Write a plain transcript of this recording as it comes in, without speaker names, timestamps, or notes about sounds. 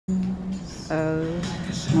Oh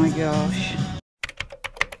my gosh.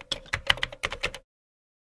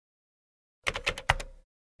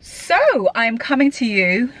 So I'm coming to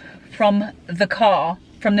you from the car,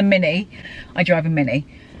 from the Mini. I drive a Mini.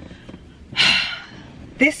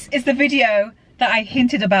 This is the video that I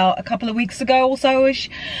hinted about a couple of weeks ago or so-ish.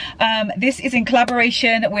 This is in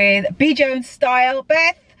collaboration with Bjones Style.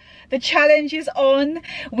 Beth, the challenge is on.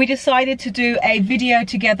 We decided to do a video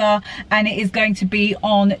together, and it is going to be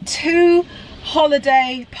on 2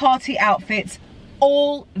 holiday party outfits,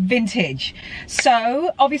 all vintage.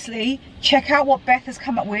 So obviously check out what Beth has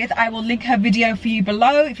come up with. I will link her video for you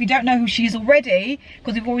below if you don't know who she is already,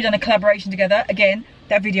 because we've already done a collaboration together. Again,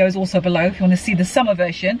 that video is also below if you want to see the summer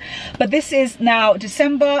version. But this is now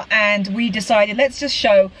December, and we decided let's just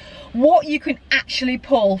show what you can actually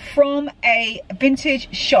pull from a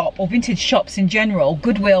vintage shop, or vintage shops in general,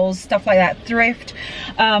 Goodwills, stuff like that, thrift,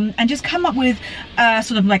 and just come up with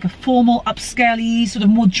sort of like a formal, upscale-y, sort of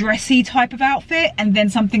more dressy type of outfit, and then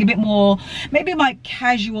something a bit more, maybe like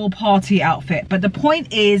casual party outfit. But the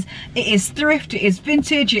point is, it is thrift, it is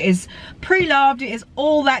vintage, it is pre-loved, it is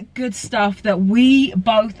all that good stuff that we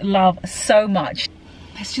both love so much.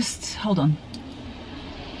 Let's just, hold on.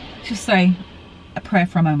 Just say a prayer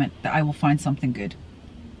for a moment that I will find something good.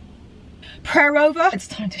 Prayer over, it's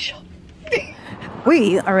time to shop.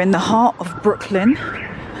 We are in the heart of Brooklyn,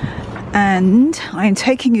 and I am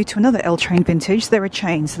taking you to another L Train vintage. They're a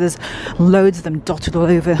chain, so there's loads of them dotted all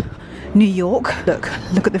over New York. Look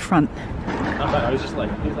at the front. I was just like,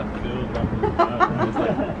 is that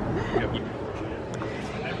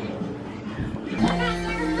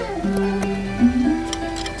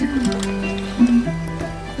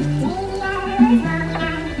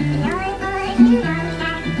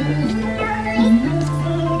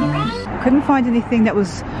Couldn't find anything that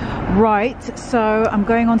was right, so I'm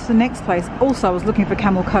going on to the next place. Also, I was looking for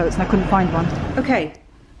camel coats and I couldn't find one. Okay,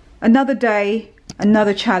 another day,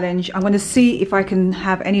 another challenge. I'm going to see if I can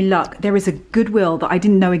have any luck. There is a Goodwill that I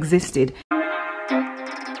didn't know existed.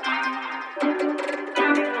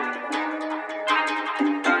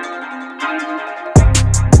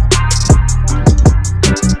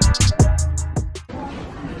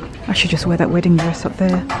 I should just wear that wedding dress up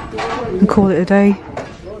there and call it a day.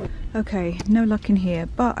 Okay, no luck in here,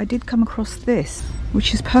 but I did come across this,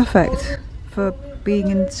 which is perfect for being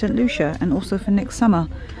in St. Lucia and also for next summer.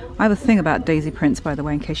 I have a thing about daisy prints, by the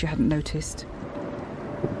way, in case you hadn't noticed.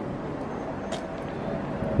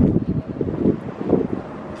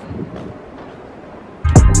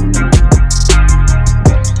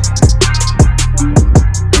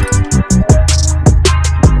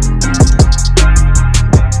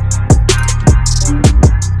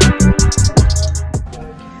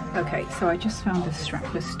 So I just found this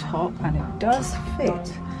strapless top, and it does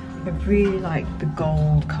fit. I really like the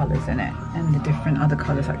gold colours in it and the different other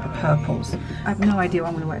colours like the purples. I have no idea what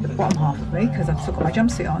I'm going to wear at the bottom half of me because I've still got my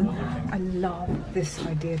jumpsuit on. I love this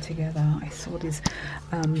idea together. I saw this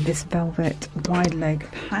velvet wide leg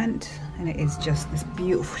pant, and it is just this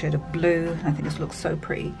beautiful shade of blue. I think this looks so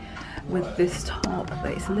pretty with this top,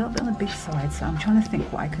 but it's a little bit on the big side, so I'm trying to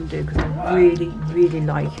think what I can do because I really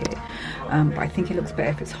like it. But I think it looks better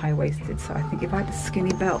if it's high-waisted, so I think if I had a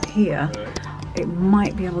skinny belt here, it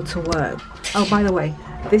might be able to work. Oh, by the way,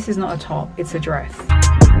 this is not a top, it's a dress.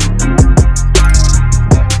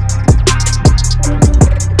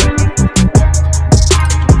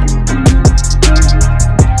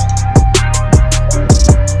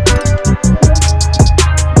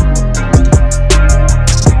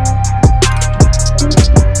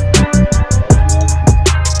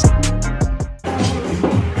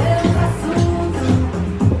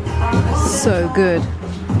 So good.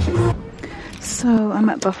 So I'm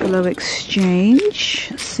at Buffalo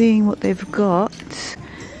Exchange, seeing what they've got.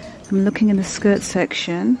 I'm looking in the skirt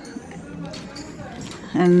section,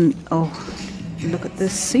 and oh, look at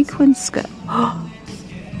this sequin skirt.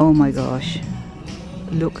 Oh my gosh,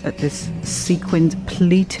 look at this sequined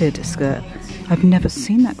pleated skirt. I've never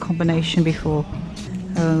seen that combination before.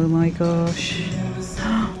 Oh my gosh.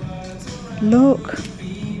 Look,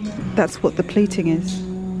 that's what the pleating is.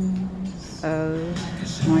 Oh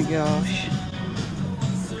my gosh.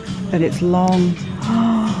 And it's long.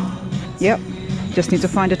 Yep, just need to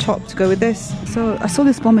find a top to go with this. So I saw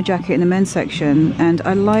this bomber jacket in the men's section, and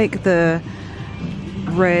I like the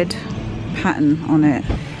red pattern on it,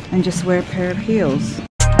 and just wear a pair of heels.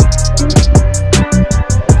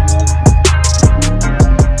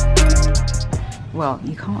 Well,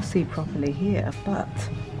 you can't see properly here, but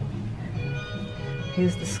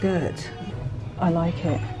here's the skirt. I like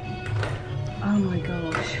it. Oh my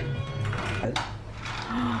gosh.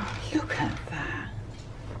 Look at that.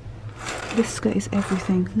 This skirt is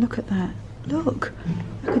everything. Look at that. Look,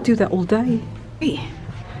 I could do that all day.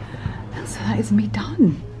 So that is me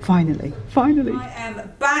done. Finally. I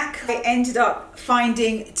am back. I ended up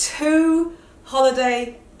finding 2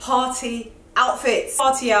 holiday party outfits.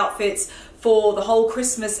 For the whole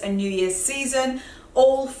Christmas and New Year's season.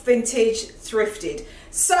 All vintage thrifted.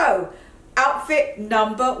 So, outfit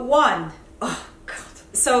number 1. Oh, God.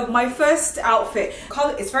 So my first outfit,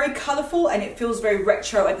 it's very colourful and it feels very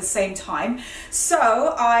retro at the same time.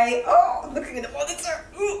 So I'm looking at the monitor,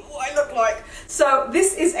 ooh, what I look like. So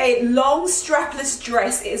this is a long strapless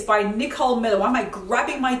dress. It is by Nicole Miller. Why am I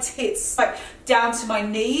grabbing my tits like down to my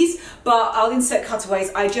knees? But I'll insert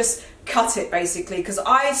cutaways. I just cut it basically because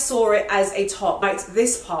I saw it as a top, like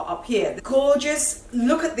this part up here. Gorgeous.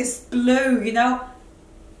 Look at this blue, you know.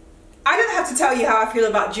 I don't have to tell you how I feel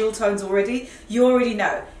about jewel tones already. You already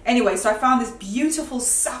know. Anyway, so I found this beautiful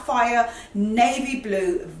sapphire navy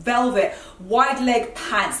blue velvet wide leg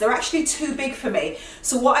pants. They're actually too big for me.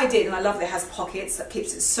 So what I did, and I love that it has pockets, that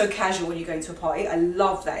keeps it so casual when you're going to a party. I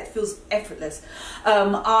love that. It feels effortless.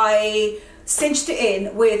 I cinched it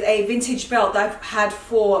in with a vintage belt that I've had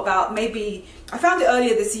for about maybe, I found it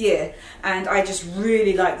earlier this year and I just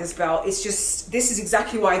really like this belt. It's just, this is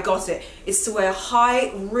exactly why I got it. It's to wear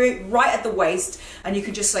high, right at the waist, and you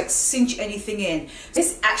can just like cinch anything in.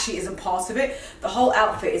 This actually isn't part of it. The whole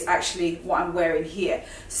outfit is actually what I'm wearing here.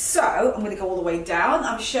 So I'm gonna go all the way down.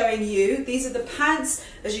 I'm showing you, these are the pants.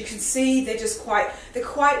 As you can see, they're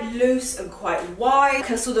quite loose and quite wide,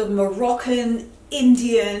 a sort of Moroccan,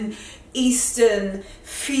 Indian, Eastern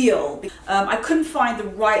feel. I couldn't find the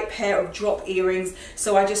right pair of drop earrings,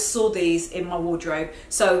 so I just saw these in my wardrobe.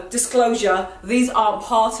 So disclosure, these aren't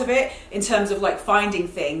part of it in terms of like finding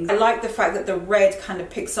things. I like the fact that the red kind of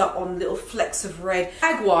picks up on little flecks of red.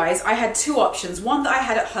 Bag wise, I had 2 options, one that I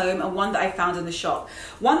had at home and one that I found in the shop.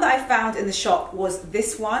 One that I found in the shop was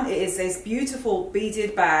this one. It is this beautiful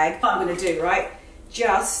beaded bag. What I'm gonna do, right,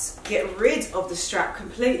 just get rid of the strap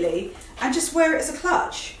completely and just wear it as a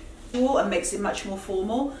clutch. And makes it much more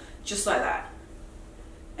formal, just like that.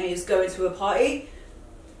 And you just go into a party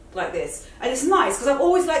like this. And it's nice because I've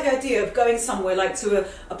always liked the idea of going somewhere like to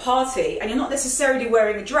a party and you're not necessarily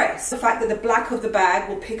wearing a dress. The fact that the black of the bag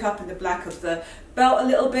will pick up in the black of the belt a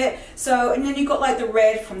little bit. So, and then you've got like the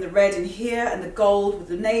red from the red in here and the gold with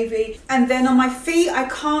the navy. And then on my feet, I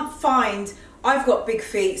can't find, I've got big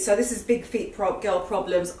feet, so this is big feet girl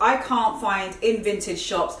problems. I can't find in vintage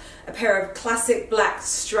shops a pair of classic black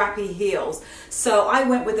strappy heels. So I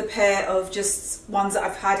went with a pair of just ones that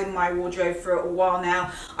I've had in my wardrobe for a while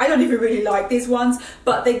now. I don't even really like these ones,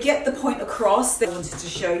 but they get the point across that I wanted to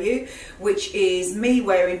show you, which is me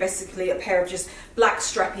wearing basically a pair of just black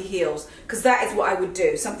strappy heels, because that is what I would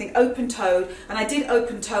do, something open-toed. And I did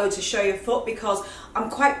open-toed to show your foot because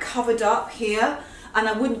I'm quite covered up here. And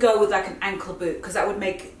I wouldn't go with like an ankle boot because that would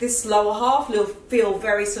make this lower half feel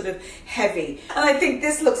very sort of heavy. And I think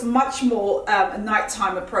this looks much more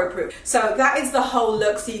nighttime appropriate. So that is the whole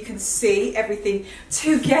look, so you can see everything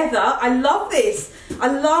together. I love this. I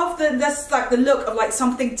love that's like the look of like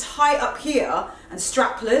something tight up here and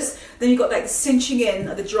strapless. Then you've got like the cinching in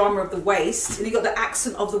of the drama of the waist, and you've got the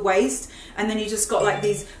accent of the waist, and then you just got like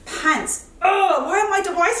these pants. Oh, why are my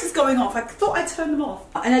devices going off? I thought I turned them off.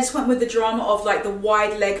 And I just went with the drama of like the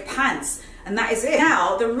wide leg pants, and that is it.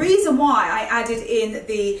 Now, the reason why I added in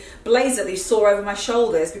the blazer that you saw over my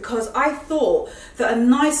shoulders, because I thought that a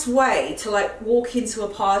nice way to like walk into a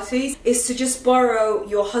party is to just borrow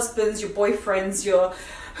your husband's, your boyfriend's, your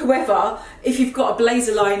whoever, if you've got a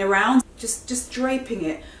blazer lying around, just draping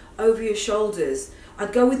it over your shoulders.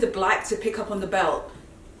 I'd go with the black to pick up on the belt,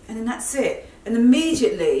 and then that's it. And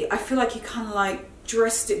immediately, I feel like you kind of like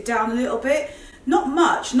dressed it down a little bit. Not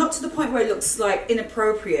much, not to the point where it looks like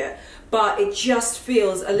inappropriate, but it just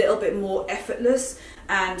feels a little bit more effortless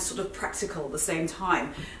and sort of practical at the same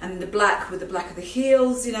time. And the black with the black of the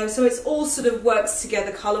heels, you know, so it's all sort of works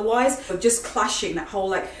together color-wise, just clashing that whole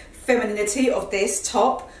like femininity of this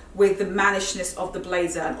top with the mannishness of the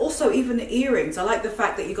blazer. And also even the earrings, I like the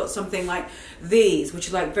fact that you got something like these, which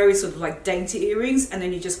are like very sort of like dainty earrings, and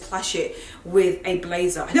then you just clash it with a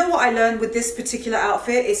blazer. You know what I learned with this particular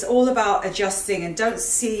outfit? It's all about adjusting, and don't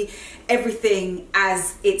see everything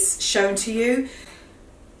as it's shown to you.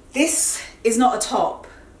 This is not a top,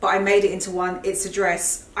 but I made it into one. It's a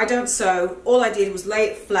dress. I don't sew. All I did was lay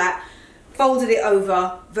it flat, folded it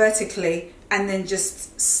over vertically, and then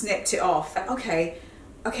just snipped it off. Okay,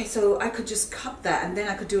 okay, so I could just cut that and then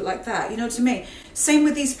I could do it like that, you know what I mean? Same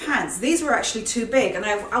with these pants. These were actually too big, and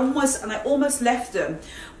I almost left them,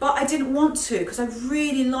 but I didn't want to because I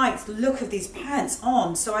really liked the look of these pants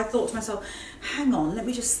on. So I thought to myself, hang on, let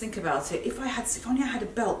me just think about it. If only I had a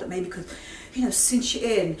belt that maybe could, you know, cinch it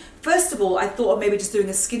in. First of all, I thought of maybe just doing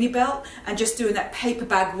a skinny belt and just doing that paper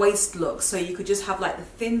bag waist look, so you could just have like the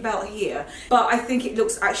thin belt here. But I think it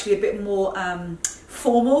looks actually a bit more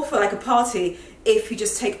formal for like a party if you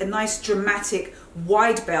just take a nice dramatic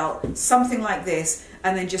wide belt, something like this,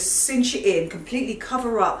 and then just cinch it in, completely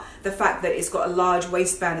cover up the fact that it's got a large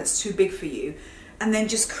waistband that's too big for you, and then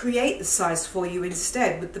just create the size for you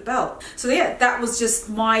instead with the belt. So yeah, that was just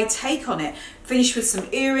my take on it. Finish with some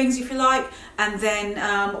earrings if you like, and then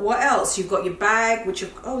what else? You've got your bag, which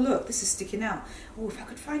oh look, this is sticking out. Oh, if I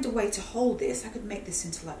could find a way to hold this, I could make this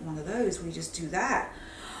into like one of those where you just do that.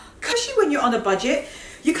 Especially when you're on a budget,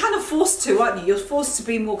 you're kind of forced to, aren't you? You're forced to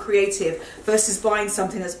be more creative versus buying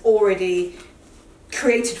something that's already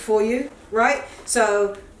created for you, right?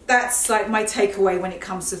 So that's like my takeaway when it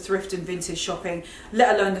comes to thrift and vintage shopping,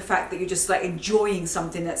 let alone the fact that you're just like enjoying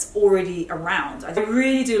something that's already around. I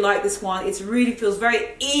really do like this one. It really feels very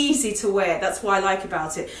easy to wear. That's what I like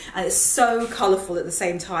about it. And it's so colorful at the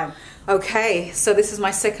same time. Okay, so this is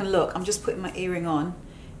my second look. I'm just putting my earring on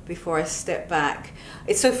before I step back.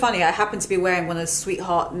 It's so funny, I happen to be wearing one of those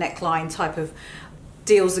sweetheart neckline type of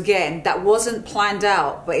deals again. That wasn't planned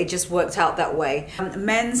out, but it just worked out that way.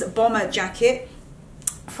 Men's bomber jacket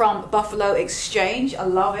from Buffalo Exchange. I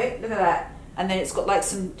love it, look at that. And then it's got like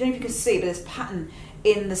some, I don't know if you can see, but there's pattern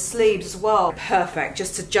in the sleeves as well. Perfect,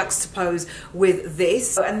 just to juxtapose with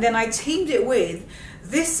this. And then I teamed it with,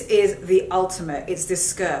 this is the ultimate, it's this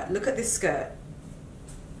skirt. Look at this skirt.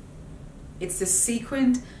 It's this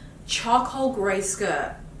sequined charcoal grey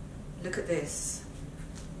skirt. Look at this.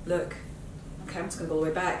 Look. Okay, I'm just gonna go all the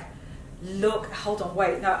way back. Look, hold on,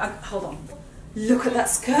 wait, no, hold on. Look at that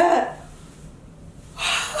skirt.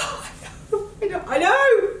 I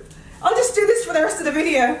know. I'll just do this for the rest of the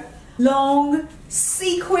video. Long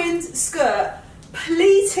sequined skirt,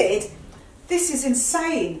 pleated. This is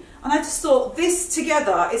insane. And I just thought this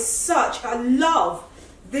together is such, I love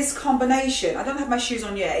this combination. I don't have my shoes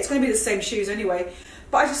on yet. It's going to be the same shoes anyway.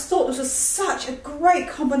 But I just thought this was such a great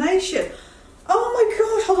combination. Oh my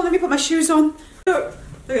gosh, hold on, let me put my shoes on. Look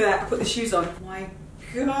at that, I put the shoes on. My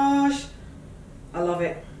gosh, I love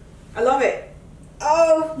it. I love it.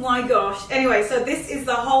 Oh my gosh. Anyway, so this is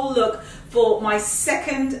the whole look for my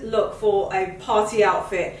second look for a party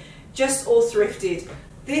outfit. Just all thrifted.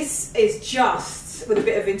 This is just with a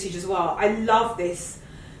bit of vintage as well. I love this.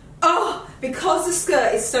 Oh, because the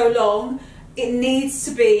skirt is so long, it needs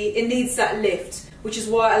that lift, which is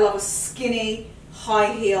why I love a skinny,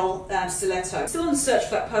 high heel stiletto. I'm still on the search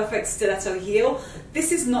for that perfect stiletto heel.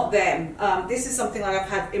 This is not them. This is something like I've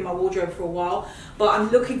had in my wardrobe for a while, but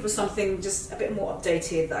I'm looking for something just a bit more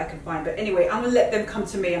updated that I can find. But anyway, I'm gonna let them come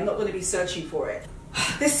to me. I'm not gonna be searching for it.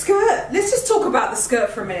 This skirt, let's just talk about the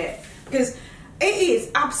skirt for a minute, because it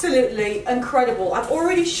is absolutely incredible. I've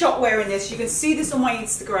already shot wearing this. You can see this on my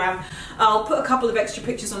Instagram. I'll put a couple of extra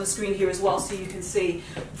pictures on the screen here as well so you can see.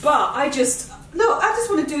 But I just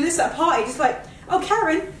want to do this at a party. Just like, oh,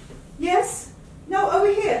 Karen, yes? No,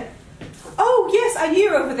 over here. Oh, yes, I knew you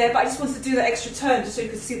were over there, but I just wanted to do that extra turn just so you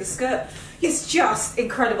could see the skirt. It's just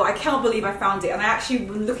incredible. I cannot believe I found it. And I actually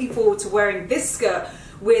been looking forward to wearing this skirt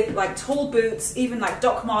with like tall boots, even like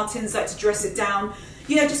Doc Martens, like to dress it down.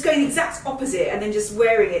 You know, just going the exact opposite and then just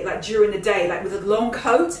wearing it like during the day, like with a long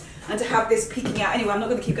coat, and to have this peeking out. Anyway, I'm not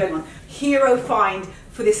going to keep going on. Hero find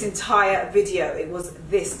for this entire video, it was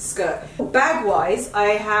this skirt. Bag wise, I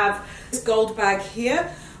have this gold bag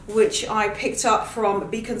here, which I picked up from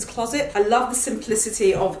Beacon's Closet. I love the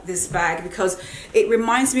simplicity of this bag because it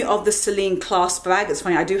reminds me of the Celine clasp bag. It's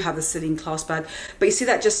funny, I do have the Celine clasp bag, but you see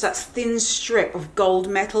that thin strip of gold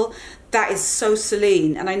metal? That is so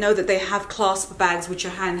Celine, and I know that they have clasp bags which are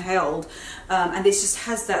handheld, and this just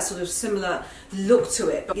has that sort of similar look to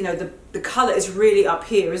it. But you know, the colour is really up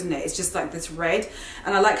here, isn't it? It's just like this red,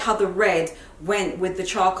 and I like how the red went with the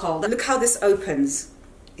charcoal. Look how this opens.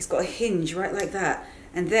 It's got a hinge right like that,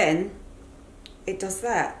 and then it does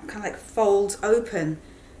that, kind of like folds open.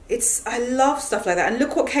 I love stuff like that, and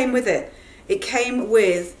look what came with it. It came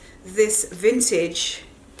with this vintage.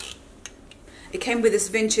 It came with this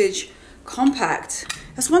vintage compact.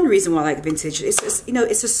 That's one reason why I like vintage. It's just, you know,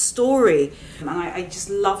 it's a story, and I just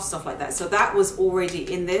love stuff like that. So that was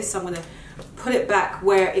already in this. So I'm going to put it back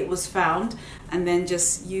where it was found, and then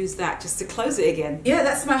just use that just to close it again. Yeah,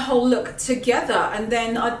 that's my whole look together. And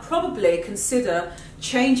then I'd probably consider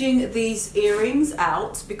changing these earrings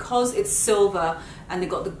out because it's silver and they've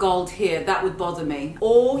got the gold here. That would bother me.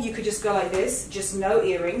 Or you could just go like this, just no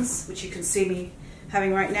earrings, which you can see me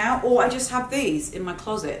having right now. Or I just have these in my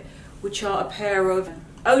closet, which are a pair of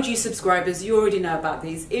OG subscribers. You already know about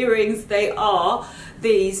these earrings. They are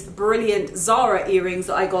these brilliant Zara earrings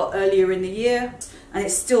that I got earlier in the year, and it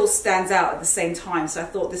still stands out at the same time. So I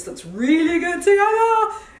thought this looks really good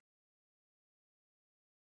together.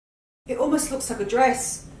 It almost looks like a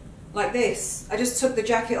dress, like this. I just took the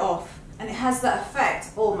jacket off and it has that effect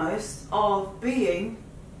almost of being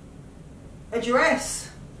a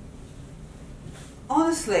dress.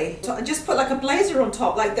 Honestly, so I just put like a blazer on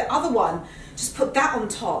top, like the other one. Just put that on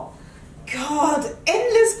top. God,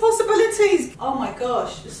 endless possibilities. Oh my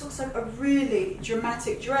gosh, this looks like a really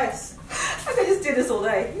dramatic dress. I could just do this all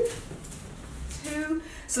day.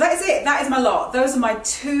 So that is it, that is my lot. Those are my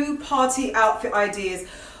 2 party outfit ideas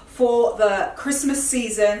for the Christmas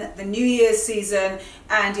season, the New Year's season,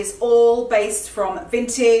 and it's all based from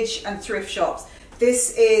vintage and thrift shops.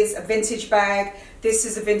 This is a vintage bag. This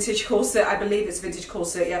is a vintage corset. I believe it's vintage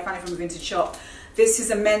corset. Yeah, I found it from a vintage shop. This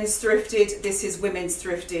is a men's thrifted. This is women's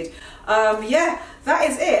thrifted. Yeah, that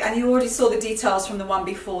is it. And you already saw the details from the one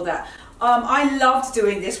before that. I loved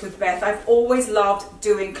doing this with Beth. I've always loved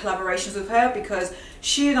doing collaborations with her because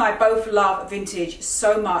she and I both love vintage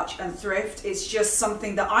so much, and thrift is just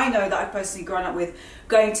something that I know that I've personally grown up with,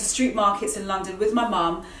 going to street markets in London with my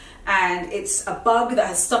mum, and it's a bug that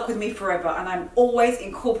has stuck with me forever, and I'm always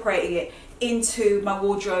incorporating it into my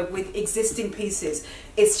wardrobe with existing pieces.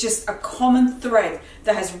 It's just a common thread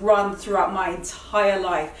that has run throughout my entire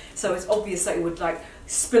life, so it's obvious that it would like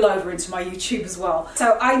spill over into my YouTube as well.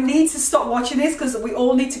 So I need to stop watching this because we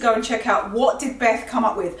all need to go and check out what did Beth come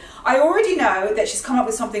up with. I already know that she's come up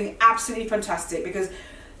with something absolutely fantastic because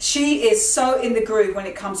she is so in the groove when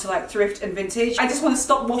it comes to like thrift and vintage. I just want to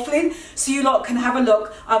stop waffling so you lot can have a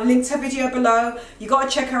look. I've linked her video below. You got to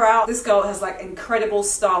check her out. This girl has like incredible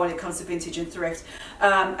style when it comes to vintage and thrift.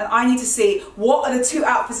 And I need to see what are the 2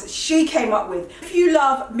 outfits that she came up with. If you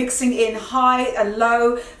love mixing in high and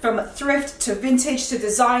low, from thrift to vintage to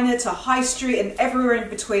designer to high street and everywhere in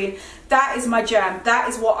between, that is my jam. That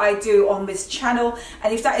is what I do on this channel.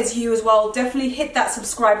 And if that is you as well, definitely hit that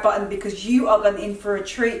subscribe button because you are going in for a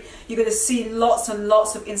treat. You're going to see lots and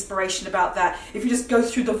lots of inspiration about that. If you just go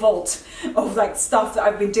through the vault of like stuff that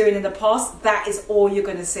I've been doing in the past, that is all you're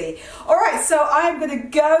going to see. All right, so I'm going to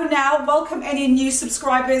go now. Welcome any new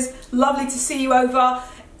subscribers. Lovely to see you over.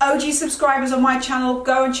 OG subscribers on my channel,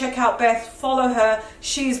 go and check out Beth. Follow her.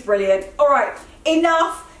 She's brilliant. All right,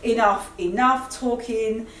 enough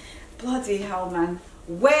talking. Bloody hell, man.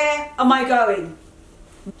 Where am I going?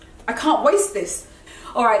 I can't waste this.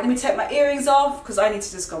 All right, let me take my earrings off because I need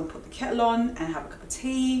to just go and put the kettle on and have a cup of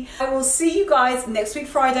tea. I will see you guys next week,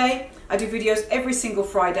 Friday. I do videos every single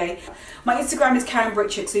Friday. My Instagram is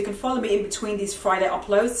KarenBritChick, so you can follow me in between these Friday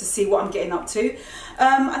uploads to see what I'm getting up to.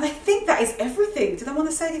 And I think that is everything. Did I want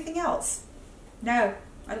to say anything else? No,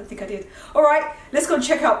 I don't think I did. All right, let's go and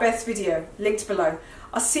check out Beth's video, linked below.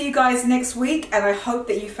 I'll see you guys next week, and I hope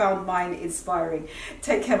that you found mine inspiring.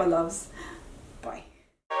 Take care, my loves. Bye.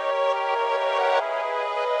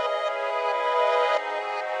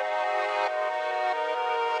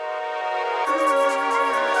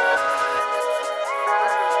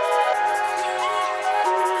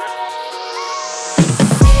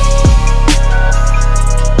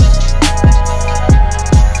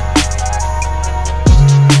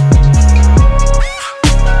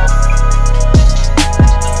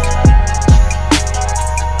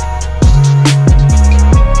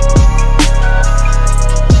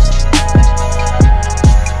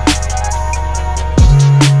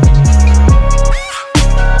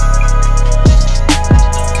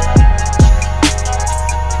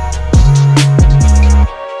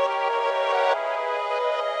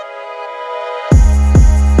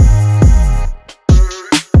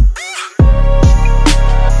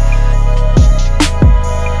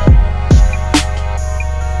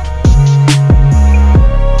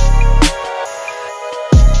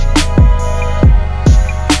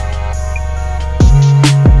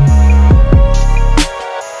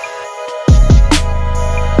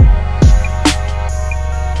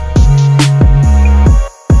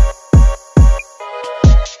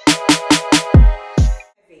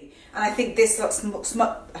 And I think this looks much.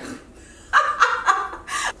 No,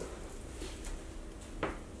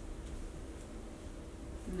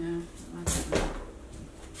 I don't know.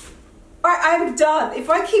 Alright, I'm done. If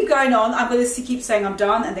I keep going on, I'm going to keep saying I'm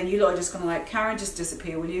done, and then you lot are just going to like, Karen, just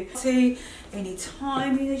disappear, will you? See,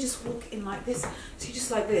 anytime, you know, just walk in like this. So you just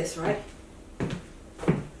like this, right?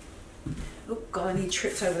 Oh. God, I need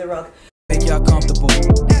tripped over the rug. Make y'all comfortable.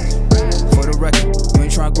 For the record, you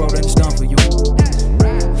ain't trying to grow, then it's done for you.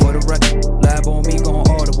 For the record, lab on me going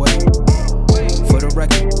all the way. For the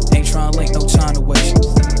record, ain't trying to link, no time to waste.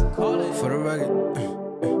 For the record,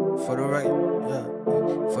 for the record, yeah.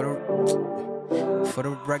 For the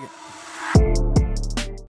record.